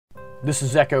This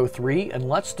is Echo 3, and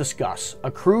let's discuss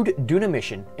a crewed Duna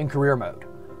mission in career mode.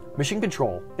 Mission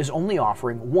Control is only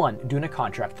offering one Duna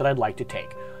contract that I'd like to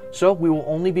take, so we will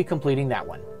only be completing that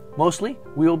one. Mostly,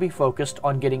 we will be focused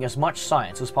on getting as much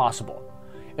science as possible.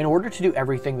 In order to do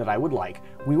everything that I would like,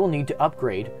 we will need to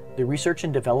upgrade the Research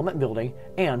and Development building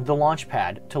and the launch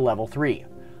pad to level 3.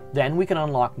 Then we can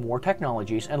unlock more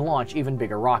technologies and launch even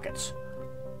bigger rockets.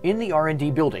 In the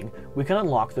R&D building, we can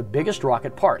unlock the biggest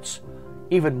rocket parts,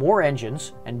 even more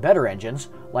engines and better engines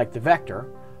like the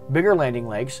Vector, bigger landing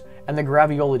legs, and the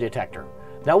Graviola detector.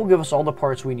 That will give us all the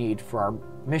parts we need for our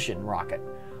mission rocket.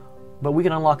 But we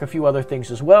can unlock a few other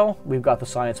things as well. We've got the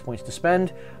science points to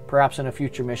spend. Perhaps in a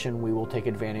future mission we will take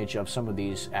advantage of some of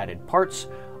these added parts.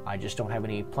 I just don't have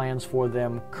any plans for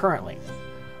them currently.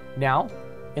 Now,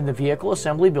 in the vehicle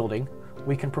assembly building,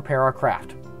 we can prepare our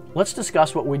craft. Let's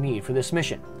discuss what we need for this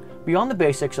mission. Beyond the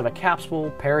basics of a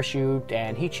capsule, parachute,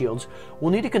 and heat shields,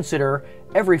 we'll need to consider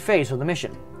every phase of the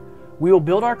mission. We will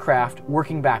build our craft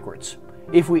working backwards.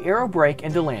 If we aerobrake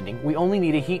into landing, we only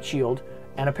need a heat shield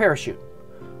and a parachute.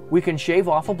 We can shave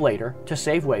off a blader to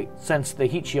save weight since the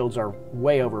heat shields are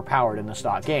way overpowered in the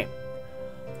stock game.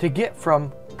 To get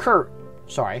to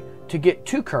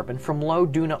Kerbin from low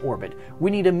Duna orbit,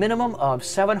 we need a minimum of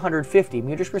 750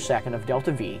 meters per second of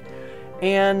delta V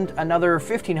and another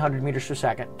 1500 meters per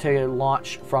second to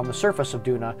launch from the surface of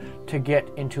Duna to get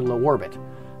into low orbit.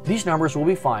 These numbers will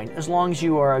be fine as long as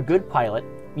you are a good pilot,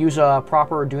 use a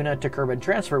proper Duna to Kerbin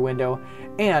transfer window,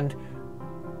 and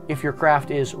if your craft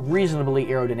is reasonably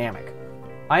aerodynamic.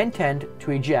 I intend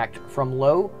to eject from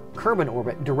low Kerbin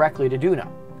orbit directly to Duna.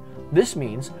 This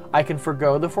means I can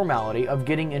forgo the formality of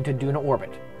getting into Duna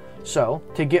orbit. So,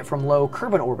 to get from low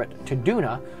Kerbin orbit to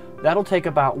Duna, that'll take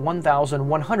about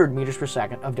 1,100 meters per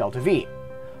second of delta V.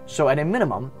 So at a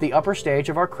minimum, the upper stage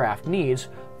of our craft needs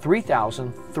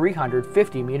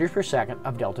 3,350 meters per second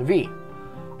of delta V.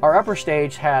 Our upper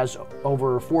stage has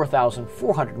over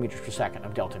 4,400 meters per second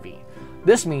of delta V.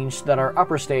 This means that our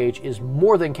upper stage is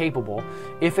more than capable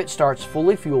if it starts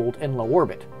fully fueled in low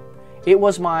orbit. It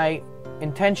was my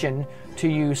intention to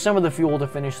use some of the fuel to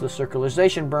finish the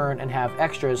circularization burn and have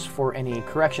extras for any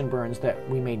correction burns that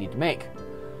we may need to make.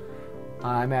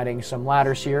 I'm adding some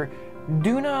ladders here.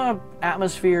 Duna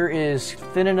atmosphere is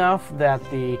thin enough that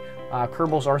the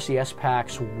Kerbals RCS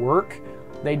packs work.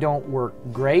 They don't work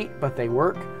great, but they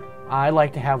work. I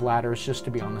like to have ladders just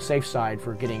to be on the safe side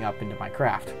for getting up into my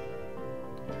craft.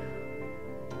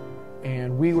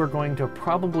 And we were going to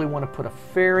probably want to put a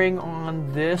fairing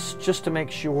on this just to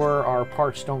make sure our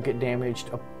parts don't get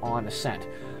damaged on ascent.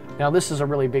 Now this is a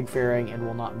really big fairing and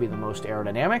will not be the most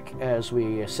aerodynamic as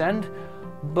we ascend,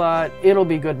 but it'll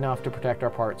be good enough to protect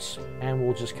our parts, and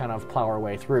we'll just kind of plow our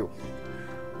way through.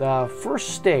 The first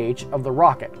stage of the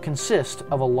rocket consists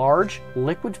of a large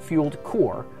liquid-fueled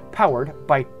core powered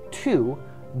by 2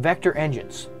 Vector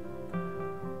engines.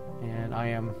 And I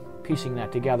am piecing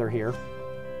that together here.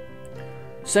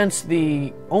 Since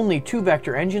the only 2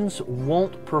 Vector engines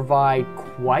won't provide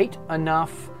quite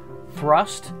enough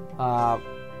thrust on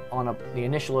the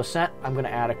initial ascent, I'm going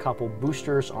to add a couple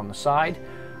boosters on the side.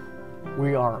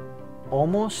 We are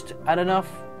almost at enough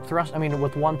thrust. I mean,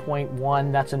 with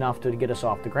 1.1, that's enough to get us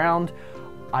off the ground.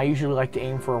 I usually like to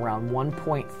aim for around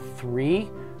 1.3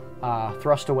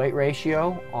 thrust to weight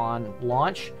ratio on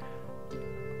launch.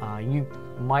 You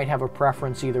might have a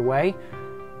preference either way,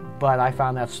 but I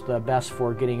found that's the best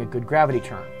for getting a good gravity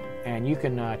turn. And you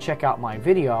can check out my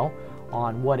video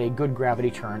on what a good gravity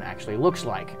turn actually looks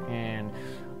like. And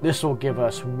this will give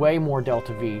us way more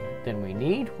delta V than we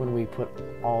need when we put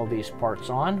all these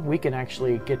parts on. We can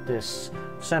actually get this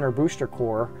center booster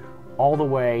core all the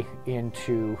way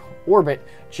into orbit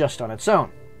just on its own.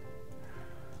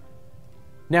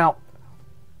 Now,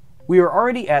 we are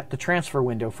already at the transfer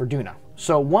window for Duna.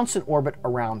 So once in orbit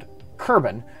around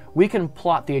Kerbin, we can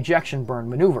plot the ejection burn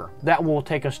maneuver. That will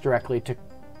take us directly to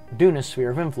Duna's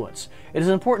sphere of influence. It is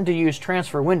important to use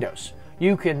transfer windows.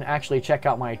 You can actually check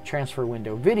out my transfer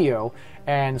window video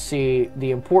and see the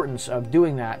importance of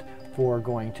doing that for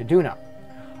going to Duna.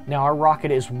 Now our rocket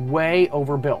is way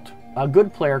overbuilt. A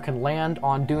good player can land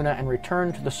on Duna and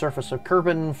return to the surface of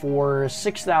Kerbin for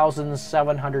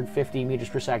 6,750 meters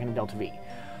per second of delta V.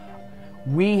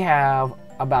 We have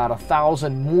about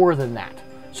 1,000 more than that.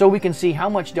 So we can see how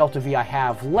much delta V I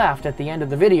have left at the end of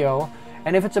the video,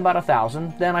 and if it's about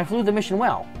 1,000, then I flew the mission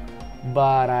well.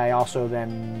 But I also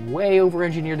then way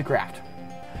over-engineered the craft.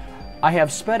 I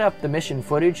have sped up the mission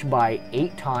footage by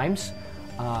 8 times.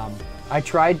 I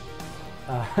tried,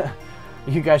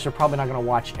 you guys are probably not going to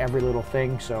watch every little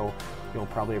thing, so you'll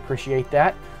probably appreciate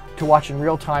that. To watch in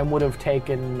real time would have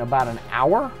taken about an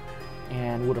hour,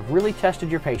 and would have really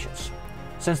tested your patience.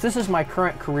 Since this is my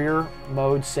current career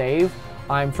mode save,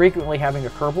 I'm frequently having a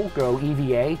Kerbal go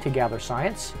EVA to gather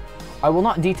science. I will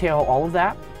not detail all of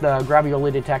that. The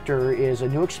gravioli detector is a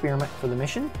new experiment for the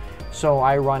mission, so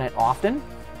I run it often.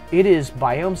 It is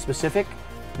biome specific.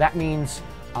 That means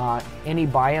any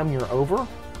biome you're over.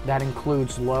 That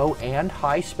includes low and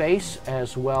high space,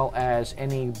 as well as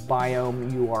any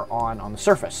biome you are on the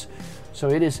surface. So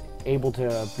it is able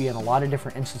to be in a lot of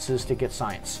different instances to get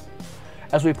science.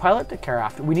 As we pilot the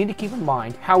craft, we need to keep in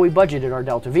mind how we budgeted our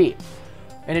delta V.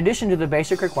 In addition to the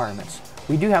basic requirements,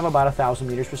 we do have about 1,000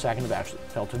 meters per second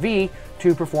of delta V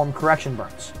to perform correction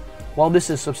burns. While this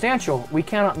is substantial, we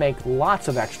cannot make lots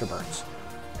of extra burns.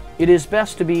 It is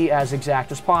best to be as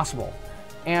exact as possible.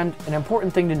 And an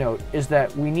important thing to note is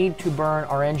that we need to burn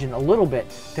our engine a little bit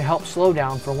to help slow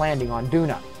down for landing on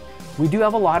Duna. We do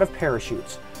have a lot of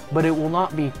parachutes, but it will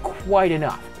not be quite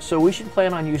enough. So we should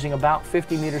plan on using about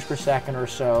 50 meters per second or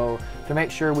so to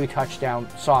make sure we touch down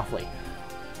softly.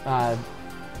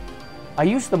 I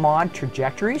use the mod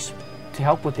trajectories to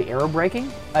help with the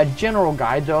aerobraking. A general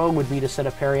guide though would be to set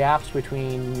a periaps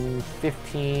between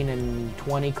 15 and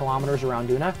 20 kilometers around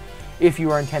Duna if you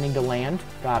are intending to land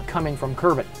coming from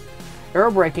Kerbin.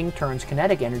 Aerobraking turns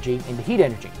kinetic energy into heat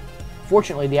energy.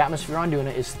 Fortunately, the atmosphere on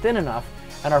Duna is thin enough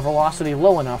and our velocity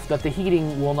low enough that the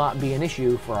heating will not be an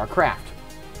issue for our craft.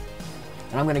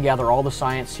 And I'm going to gather all the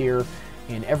science here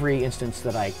in every instance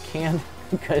that I can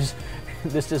because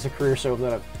this is a career save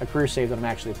that I'm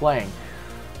actually playing.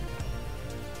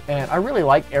 And I really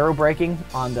like aerobraking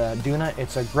on the Duna.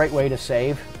 It's a great way to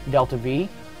save delta V.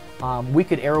 We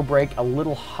could aerobrake a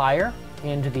little higher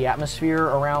into the atmosphere,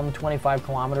 around 25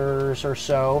 kilometers or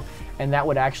so, and that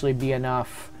would actually be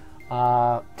enough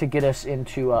to get us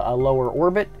into a lower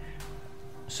orbit.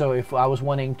 So if I was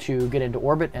wanting to get into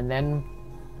orbit and then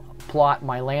plot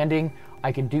my landing,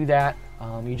 I could do that.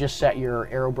 You just set your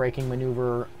aerobraking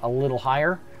maneuver a little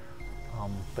higher,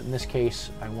 but in this case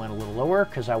I went a little lower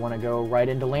because I want to go right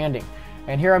into landing.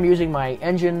 And here I'm using my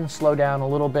engine, slow down a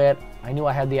little bit. I knew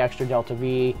I had the extra delta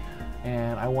V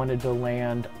and I wanted to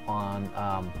land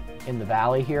on in the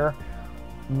valley here.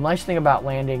 The nice thing about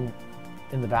landing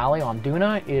in the valley on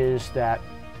Duna is that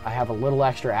I have a little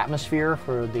extra atmosphere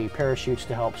for the parachutes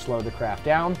to help slow the craft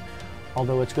down,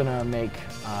 although it's going to make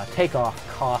takeoff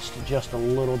cost just a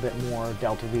little bit more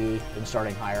delta V than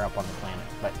starting higher up on the planet.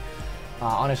 But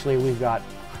honestly, we've got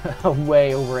a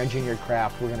way over-engineered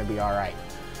craft. We're going to be all right.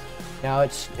 Now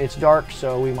it's dark,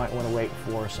 so we might want to wait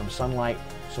for some sunlight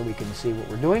so we can see what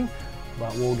we're doing,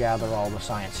 but we'll gather all the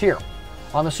science here.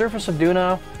 On the surface of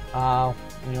Duna,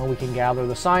 we can gather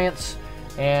the science,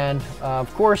 and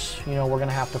of course, we're going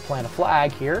to have to plant a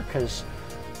flag here because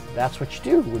that's what you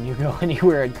do when you go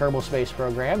anywhere in Kerbal Space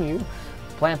Program. You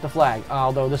plant the flag.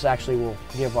 Although this actually will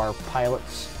give our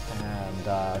pilots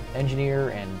and engineer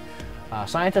and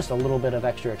scientist a little bit of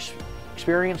extra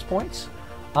experience points.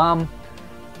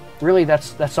 Really,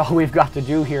 that's all we've got to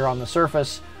do here on the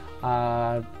surface.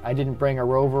 I didn't bring a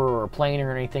rover or a plane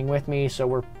or anything with me, so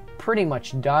we're pretty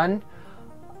much done.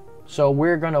 So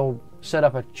we're going to set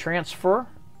up a transfer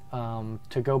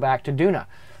to go back to Duna.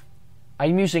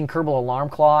 I'm using Kerbal Alarm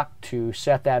Clock to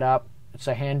set that up. It's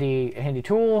a handy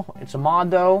tool. It's a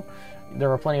mod though.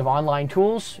 There are plenty of online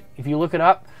tools. If you look it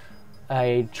up,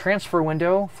 a transfer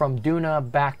window from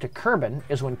Duna back to Kerbin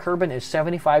is when Kerbin is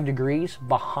 75 degrees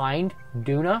behind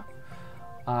Duna.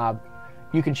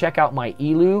 You can check out my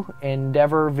ELU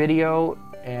Endeavor video,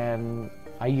 and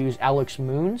I use Alex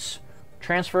Moon's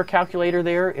transfer calculator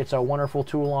there. It's a wonderful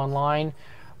tool online.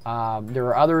 There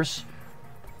are others,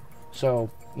 so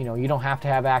you don't have to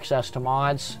have access to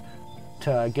mods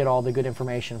to get all the good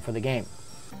information for the game.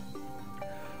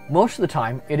 Most of the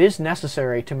time, it is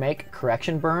necessary to make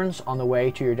correction burns on the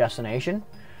way to your destination.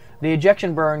 The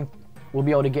ejection burn will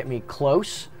be able to get me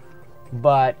close,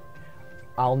 but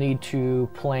I'll need to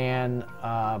plan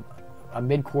a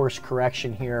mid-course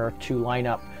correction here to line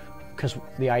up, because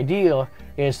the idea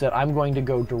is that I'm going to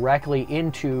go directly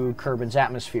into Kerbin's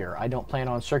atmosphere. I don't plan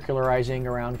on circularizing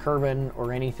around Kerbin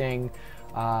or anything.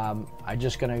 I'm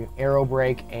just going to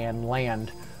aerobrake and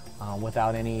land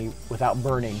without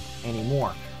burning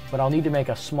anymore. But I'll need to make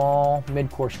a small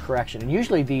mid-course correction, and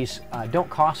usually these don't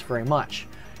cost very much.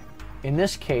 In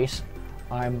this case,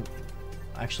 I'm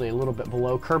actually a little bit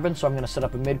below Kerbin, so I'm going to set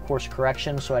up a mid-course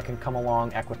correction so I can come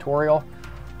along equatorial.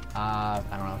 I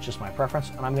don't know, it's just my preference,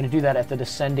 and I'm going to do that at the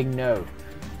descending node.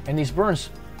 And these burns,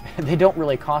 they don't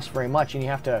really cost very much, and you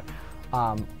have to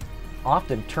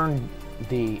often turn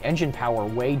the engine power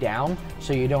way down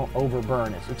so you don't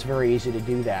overburn. It's very easy to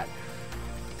do that.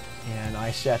 And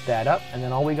I set that up, and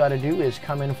then all we got to do is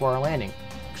come in for our landing.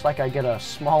 Looks like I get a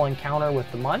small encounter with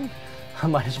the Mun. I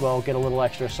might as well get a little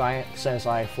extra science as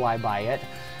I fly by it.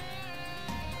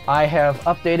 I have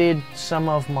updated some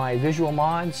of my visual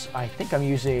mods. I think I'm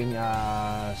using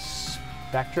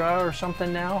Spectra or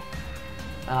something now.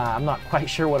 I'm not quite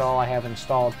sure what all I have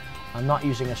installed. I'm not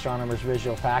using Astronomer's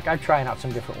Visual Pack. I'm trying out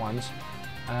some different ones.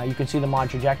 You can see the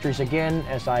mod trajectories again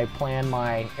as I plan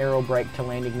my aero brake to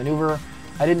landing maneuver.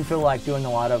 I didn't feel like doing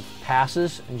a lot of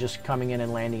passes and just coming in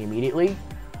and landing immediately.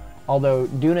 Although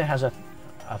Duna has a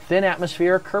thin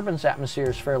atmosphere, Kerbin's atmosphere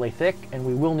is fairly thick, and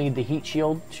we will need the heat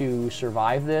shield to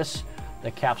survive this.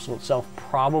 The capsule itself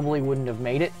probably wouldn't have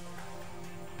made it,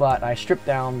 but I stripped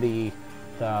down the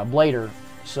blader,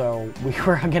 so we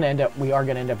are going to end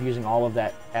up using all of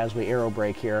that as we aero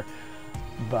brake here.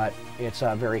 But it's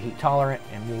very heat tolerant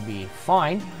and will be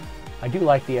fine. I do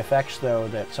like the effects though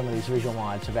that some of these visual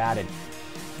mods have added.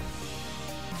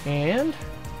 And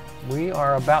we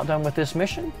are about done with this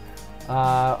mission.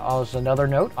 As another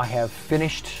note, I have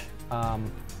finished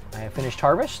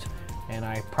harvest, and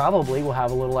I probably will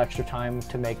have a little extra time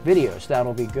to make videos.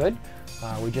 That'll be good.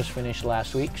 We just finished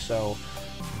last week, so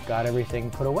got everything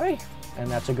put away, and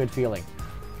that's a good feeling.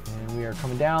 And we are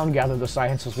coming down, gather the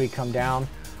science as we come down,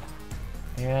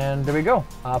 and there we go.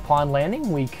 Upon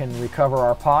landing, we can recover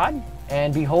our pod,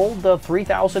 and behold the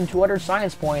 3,200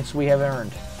 science points we have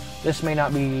earned. This may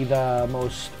not be the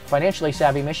most financially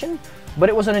savvy mission, but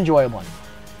it was an enjoyable one.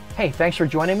 Hey, thanks for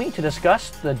joining me to discuss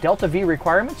the Delta V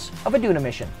requirements of a Duna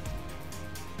mission.